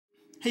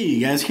Hey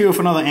you guys, here with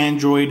another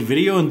Android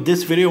video. In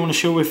this video, I want to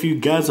share with you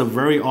guys a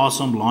very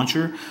awesome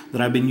launcher that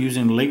I've been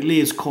using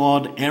lately. It's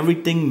called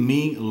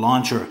EverythingMe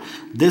Launcher.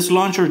 This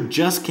launcher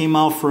just came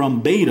out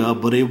from beta,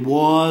 but it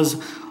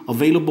was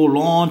available a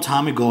long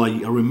time ago.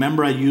 I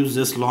remember I used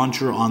this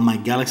launcher on my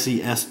Galaxy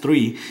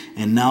S3,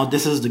 and now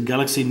this is the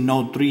Galaxy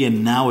Note 3,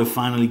 and now it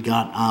finally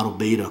got out of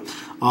beta.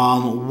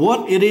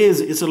 What it is,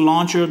 it's a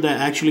launcher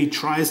that actually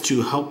tries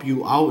to help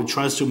you out. It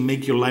tries to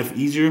make your life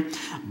easier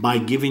by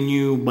giving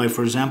you,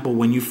 for example,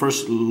 when you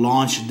first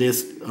launch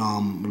this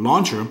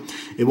launcher,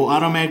 it will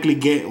automatically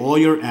get all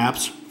your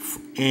apps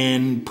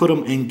and put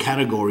them in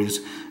categories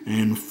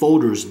and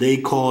folders. They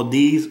call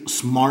these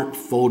smart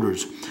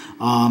folders.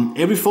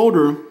 Every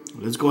folder,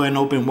 let's go ahead and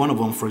open one of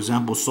them, for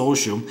example,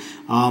 social.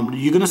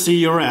 You're gonna see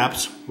your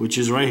apps, which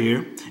is right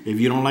here. If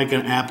you don't like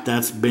an app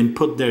that's been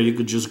put there, you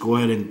could just go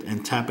ahead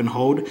and tap and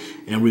hold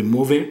and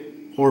remove it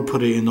or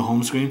put it in the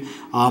home screen.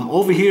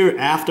 Over here,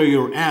 after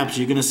your apps,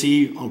 you're gonna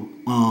see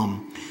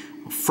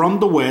from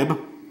the websites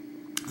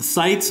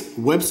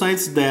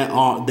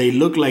that they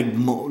look like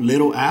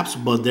little apps,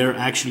 but they're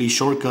actually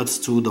shortcuts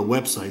to the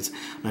websites.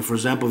 Like for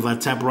example, if I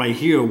tap right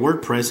here,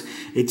 WordPress,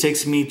 it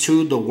takes me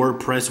to the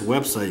WordPress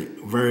website.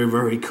 Very,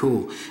 very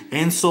cool.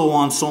 And so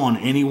on.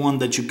 Anyone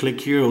that you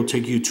click here will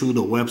take you to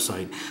the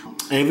website.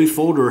 Every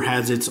folder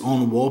has its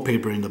own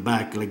wallpaper in the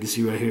back, like you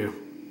see right here.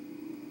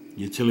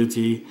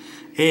 Utility.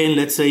 And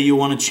let's say you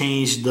want to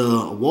change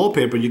the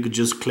wallpaper, you could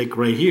just click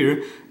right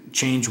here,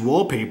 change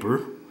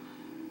wallpaper.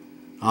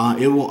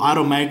 It will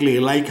automatically,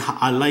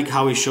 I like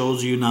how it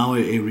shows you now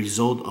a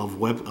result of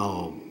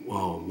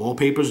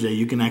wallpapers that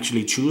you can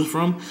actually choose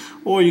from,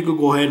 or you could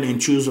go ahead and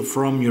choose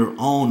from your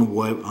own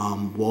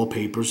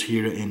wallpapers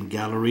here in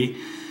gallery.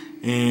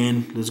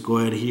 And let's go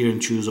ahead here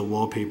and choose a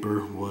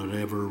wallpaper,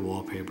 whatever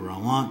wallpaper I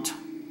want.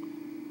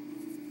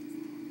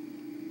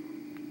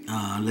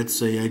 Let's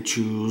say I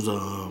choose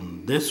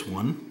this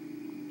one.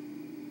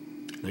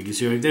 Like you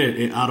see right there,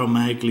 it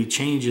automatically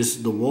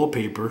changes the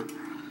wallpaper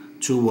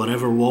to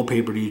whatever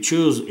wallpaper you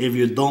choose. If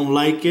you don't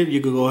like it,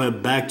 you can go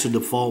ahead back to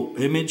default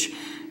image,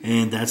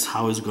 and that's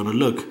how it's gonna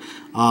look.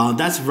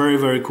 That's very,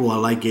 very cool. I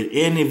like it.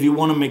 And if you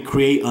want to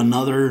create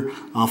another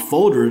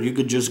folder, you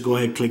could just go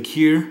ahead, click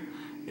here.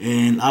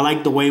 And I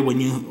like the way when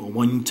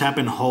you tap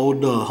and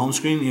hold the home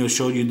screen, it'll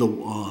show you the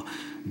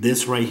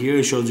this right here.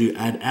 It shows you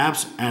add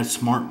apps, add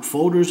smart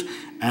folders,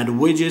 add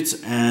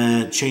widgets,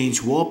 add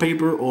change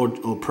wallpaper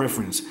or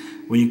preference.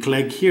 When you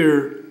click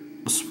here,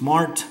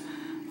 smart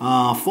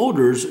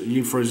folders,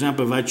 for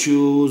example, if I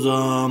choose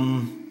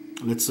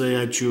let's say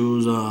I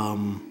choose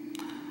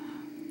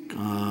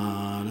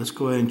let's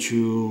go ahead and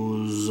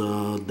choose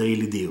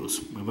daily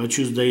deals. If I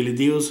choose daily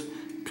deals,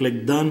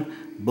 click done,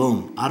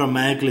 boom,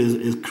 automatically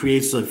it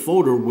creates a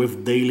folder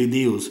with daily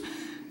deals.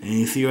 And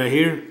you see right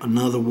here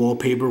another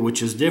wallpaper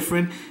which is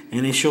different,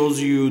 and it shows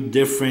you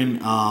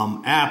different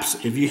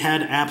apps. If you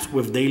had apps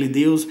with daily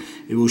deals,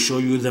 it will show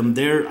you them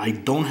there. I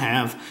don't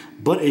have,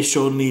 but it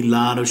showed me a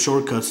lot of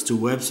shortcuts to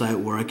website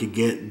where I could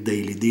get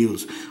daily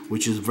deals,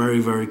 which is very,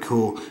 very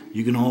cool.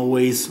 You can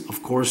always,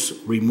 of course,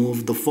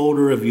 remove the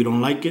folder if you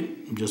don't like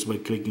it, just by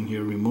clicking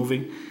here,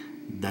 removing.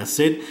 That's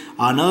it.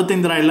 Another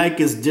thing that I like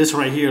is this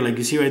right here. Like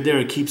you see right there,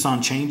 it keeps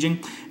on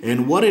changing.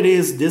 And what it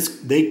is,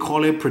 they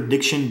call it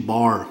prediction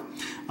bar.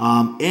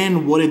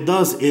 And what it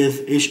does is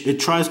it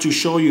tries to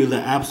show you the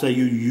apps that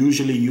you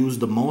usually use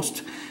the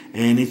most,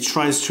 and it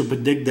tries to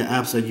predict the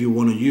apps that you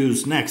want to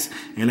use next.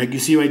 And like you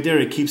see right there,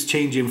 it keeps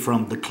changing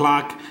from the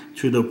clock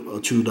to the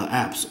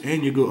apps.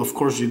 And you go, of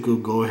course, you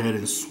could go ahead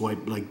and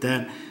swipe like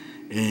that,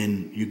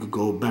 and you could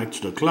go back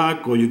to the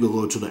clock, or you could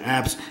go to the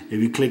apps. If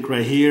you click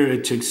right here,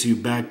 it takes you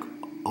back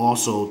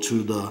also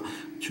to the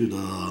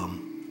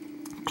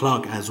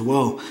clock as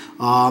well.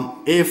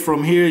 If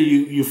from here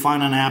you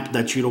find an app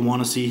that you don't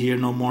want to see here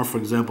no more, for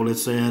example,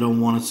 let's say I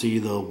don't want to see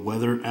the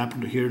weather app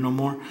here no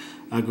more,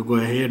 I could go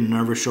ahead and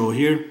never show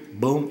here.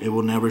 Boom, it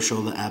will never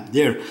show the app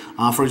there.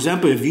 For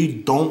example, if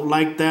you don't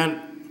like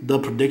the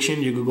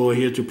prediction, you could go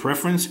here to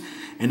preference,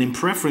 and in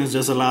preference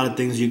there's a lot of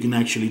things you can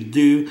actually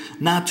do.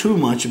 Not too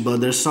much,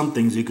 but there's some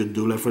things you could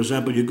do. Like for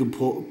example, you could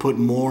put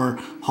more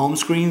home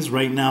screens.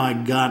 Right now I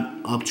got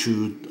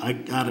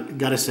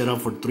it set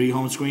up for 3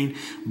 home screen.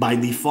 By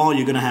default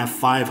you're gonna have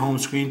 5 home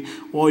screen,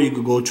 or you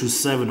could go to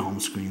 7 home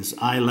screens.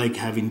 I like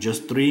having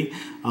just 3.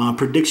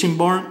 Prediction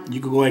bar, you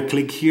could go ahead,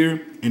 click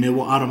here, and it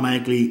will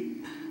automatically,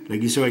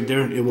 like you see right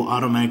there, it will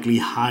automatically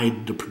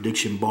hide the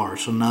prediction bar.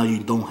 So now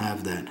you don't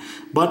have that.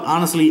 But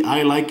honestly,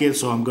 I like it,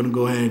 so I'm gonna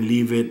go ahead and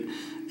leave it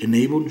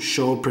enabled,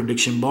 show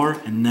prediction bar.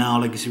 And now,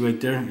 like you see right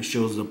there, it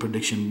shows the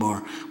prediction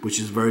bar, which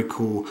is very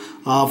cool.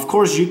 Of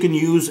course, you can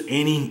use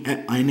any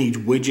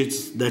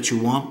widgets that you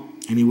want.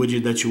 Any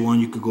widget that you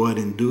want, you could go ahead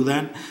and do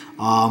that.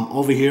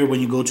 Over here, when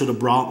you go to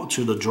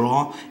the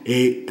draw,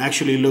 it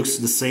actually looks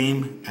the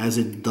same as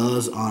it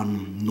does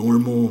on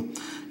normal,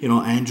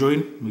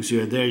 Android. You see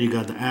right there, you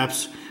got the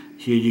apps.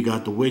 Here you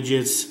got the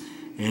widgets,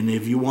 and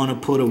if you want to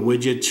put a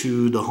widget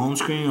to the home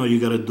screen, all you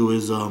got to do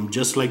is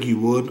just like you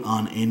would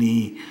on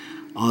any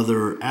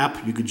other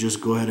app, you could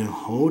just go ahead and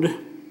hold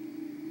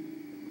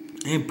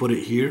and put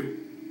it here.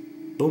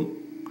 Boom,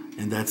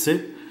 and that's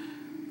it,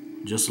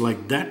 just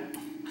like that.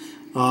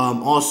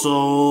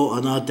 Also,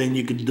 another thing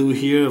you could do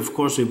here, of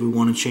course, if we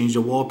want to change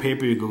the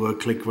wallpaper, you go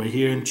click right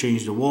here and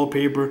change the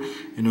wallpaper,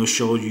 and it'll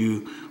show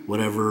you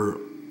whatever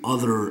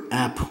other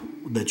app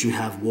that you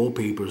have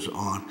wallpapers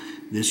on.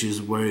 This is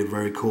very,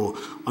 very cool.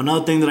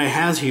 Another thing that I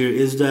have here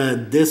is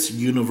that this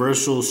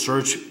universal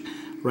search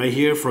right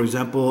here. For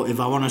example, if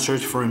I want to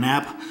search for an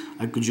app,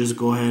 I could just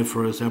go ahead,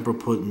 for example,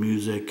 put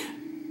music,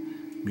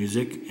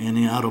 and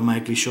it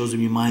automatically shows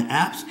me my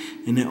apps,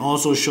 and it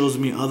also shows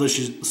me other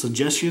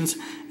suggestions,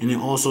 and it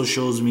also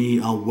shows me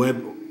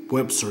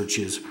web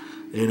searches.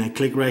 And I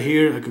click right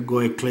here, I could go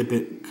ahead, clip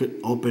it,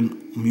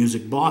 open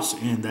Music Boss,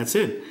 and that's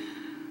it.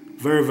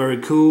 Very, very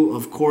cool.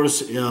 Of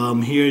course,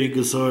 here you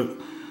can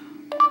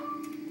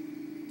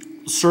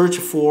search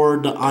for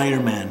the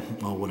Iron Man,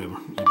 or whatever.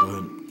 Go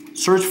ahead,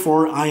 search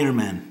for Iron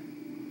Man.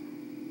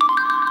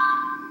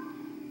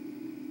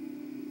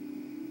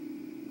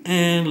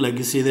 And like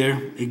you see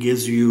there, it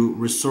gives you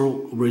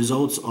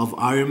results of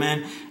Iron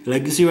Man.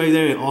 Like you see right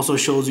there, it also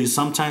shows you,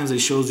 sometimes it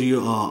shows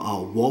you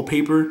a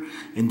wallpaper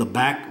in the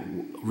back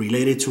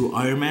related to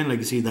Iron Man. Like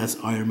you see, that's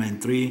Iron Man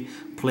 3,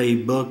 play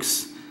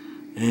books,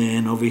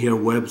 and over here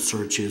web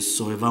searches.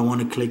 So if I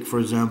want to click, for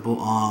example,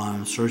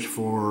 on search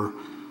for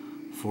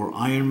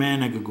Iron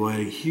Man, I could go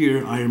ahead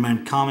here, Iron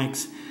Man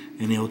comics,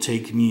 and it'll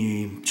take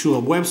me to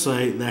a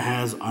website that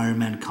has Iron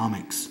Man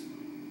comics.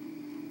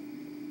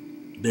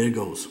 There it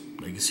goes.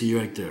 Like you see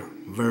right there.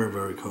 Very,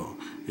 very cool.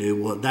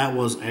 That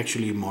was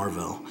actually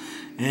Marvel.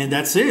 And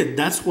that's it.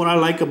 That's what I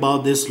like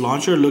about this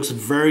launcher. It looks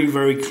very,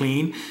 very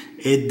clean.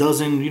 It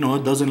doesn't,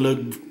 it doesn't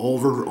look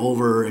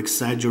over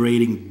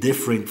exaggerating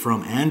different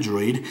from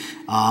Android.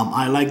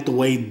 I like the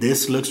way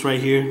this looks right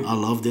here. I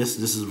love this.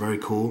 This is very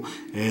cool.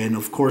 And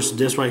of course,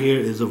 this right here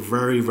is a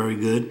very, very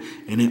good.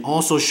 And it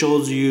also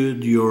shows you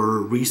your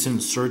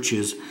recent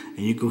searches.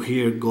 And you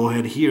can go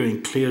ahead here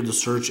and clear the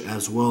search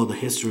as well, the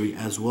history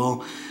as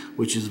well,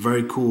 which is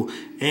very cool.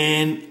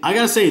 And I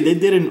gotta say, they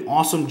did an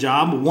awesome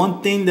job.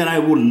 One thing that I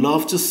would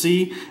love to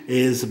see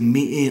is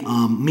me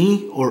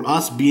or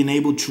us being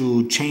able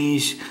to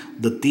change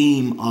the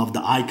theme of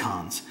the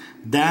icons.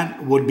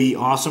 That would be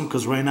awesome,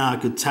 because right now I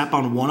could tap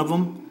on one of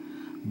them,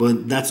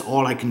 but that's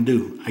all I can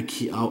do.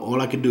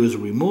 All I can do is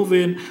remove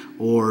it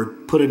or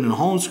put it in the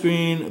home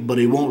screen, but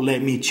it won't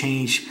let me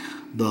change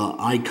the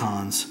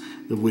icons,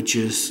 which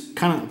is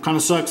kind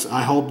of sucks.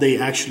 I hope they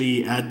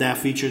actually add that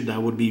feature.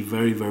 That would be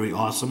very, very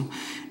awesome.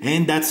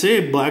 And that's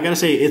it. But I gotta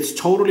say, it's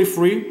totally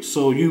free,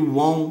 so you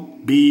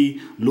won't be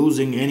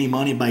losing any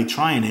money by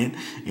trying it,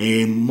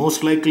 and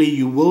most likely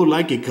you will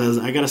like it, because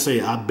I gotta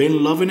say, I've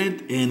been loving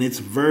it, and it's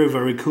very,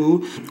 very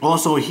cool.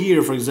 Also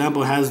here, for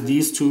example, has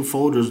these two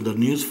folders. The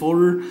news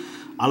folder,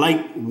 I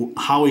like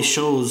how it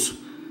shows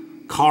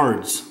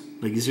cards.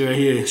 Like you see right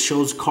here, it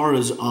shows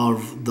cards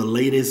of the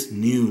latest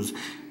news.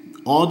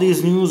 All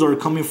these news are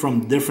coming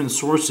from different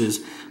sources,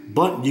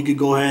 but you could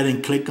go ahead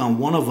and click on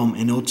one of them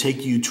and it'll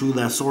take you to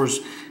that source,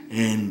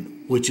 and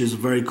which is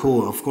very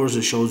cool. Of course,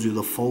 it shows you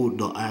the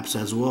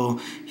apps as well.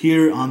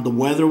 Here on the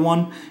weather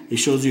one, it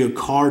shows you a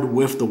card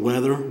with the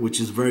weather, which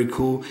is very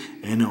cool.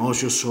 And it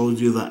also shows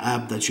you the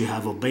app that you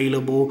have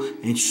available,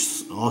 and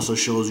also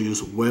shows you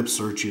web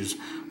searches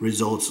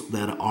results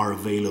that are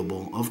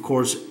available. Of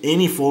course,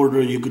 any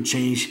folder you could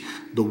change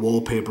the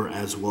wallpaper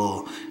as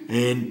well.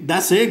 And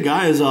that's it,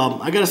 guys.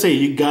 I gotta say,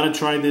 you gotta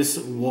try this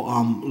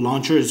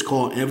launcher. It's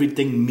called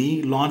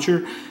EverythingMe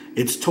Launcher.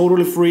 It's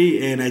totally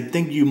free, and I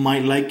think you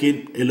might like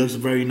it. It looks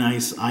very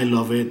nice. I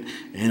love it,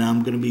 and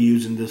I'm gonna be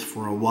using this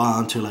for a while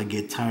until I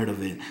get tired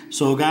of it.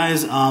 So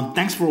guys,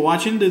 thanks for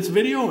watching this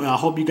video. I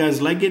hope you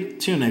guys like it.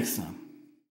 Till next time.